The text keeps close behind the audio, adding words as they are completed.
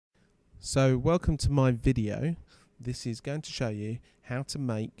So welcome to my video. This is going to show you how to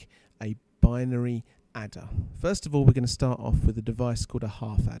make a binary adder. First of all, we're going to start off with a device called a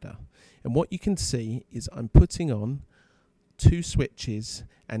half adder. And what you can see is I'm putting on two switches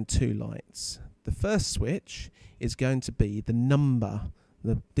and two lights. The first switch is going to be the number,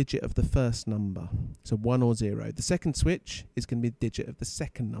 the digit of the first number, so 1 or 0. The second switch is going to be the digit of the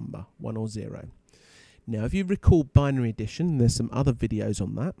second number, 1 or 0. Now, if you recall binary addition, there's some other videos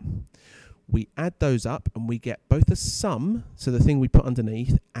on that. We add those up and we get both a sum, so the thing we put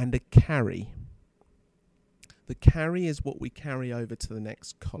underneath, and a carry. The carry is what we carry over to the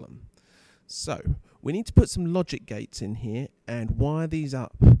next column. So we need to put some logic gates in here and wire these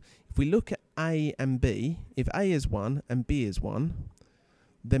up. If we look at A and B, if A is 1 and B is 1,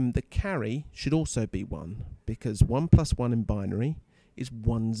 then the carry should also be 1, because 1 plus 1 in binary is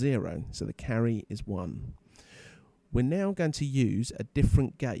 1, 0, so the carry is 1. We're now going to use a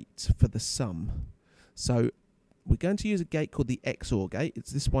different gate for the sum. So we're going to use a gate called the XOR gate.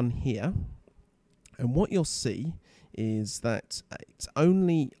 It's this one here. And what you'll see is that it's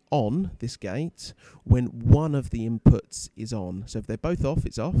only on, this gate, when one of the inputs is on. So if they're both off,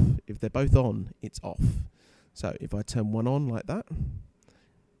 it's off. If they're both on, it's off. So if I turn one on like that,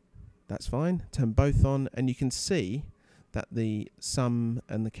 that's fine. Turn both on, and you can see that the sum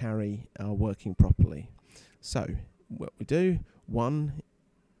and the carry are working properly. So what we do, 1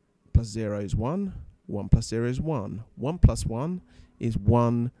 plus 0 is 1, 1 plus 0 is 1, 1 plus 1 is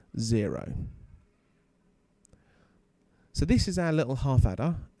 1, 0. So this is our little half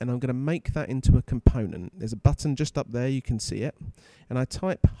adder, and I'm going to make that into a component. There's a button just up there, you can see it, and I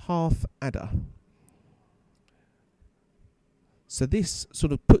type half adder. So this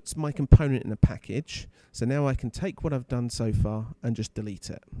sort of puts my component in a package. So now I can take what I've done so far and just delete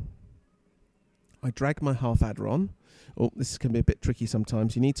it. I drag my half adder on. Oh, this can be a bit tricky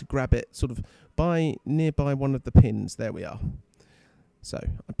sometimes. You need to grab it sort of nearby one of the pins. There we are. So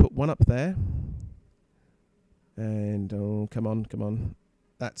I put one up there. And oh, come on.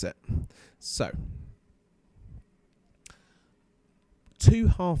 That's it. So two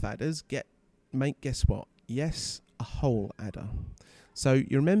half adders make guess what? Yes, a whole adder. So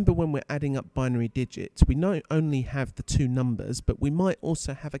you remember when we're adding up binary digits, we not only have the two numbers, but we might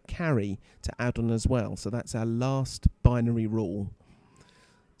also have a carry to add on as well. So that's our last binary rule.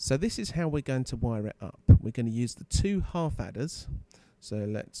 So this is how we're going to wire it up. We're going to use the two half adders. So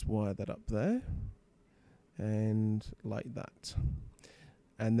let's wire that up there and like that.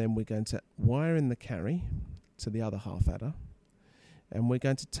 And then we're going to wire in the carry to the other half adder. And we're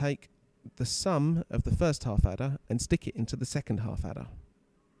going to take the sum of the first half adder and stick it into the second half adder.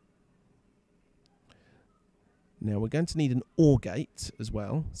 Now we're going to need an OR gate as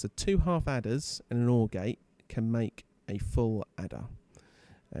well. So two half adders and an OR gate can make a full adder.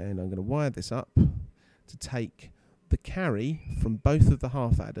 And I'm going to wire this up to take the carry from both of the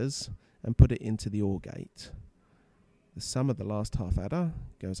half adders and put it into the OR gate. The sum of the last half adder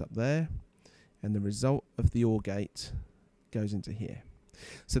goes up there, and the result of the OR gate goes into here.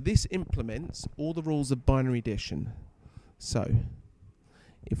 So this implements all the rules of binary addition. So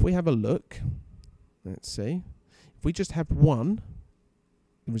if we have a look, let's see, if we just have 1,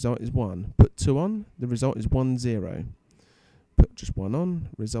 the result is 1. Put 2 on, the result is 1, 0. Put just 1 on,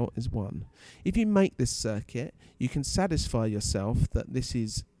 result is 1. If you make this circuit, you can satisfy yourself that this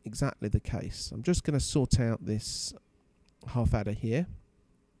is exactly the case. I'm just going to sort out this half adder here.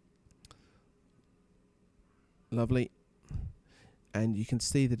 Lovely. And you can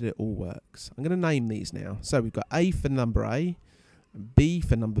see that it all works. I'm going to name these now. So we've got A for number A, B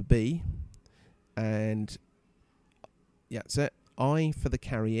for number B, and yeah, that's it. I for the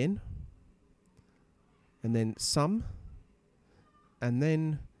carry in, and then sum, and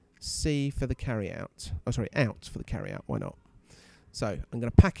then C for the carry out. Oh, sorry, out for the carry out. Why not? So I'm going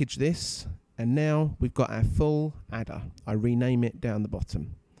to package this, and now we've got our full adder. I rename it down the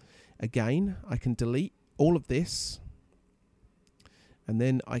bottom. Again, I can delete all of this, and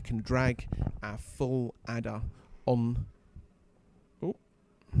then I can drag our full adder on. Oh,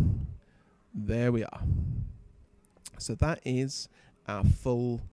 there we are. So that is our full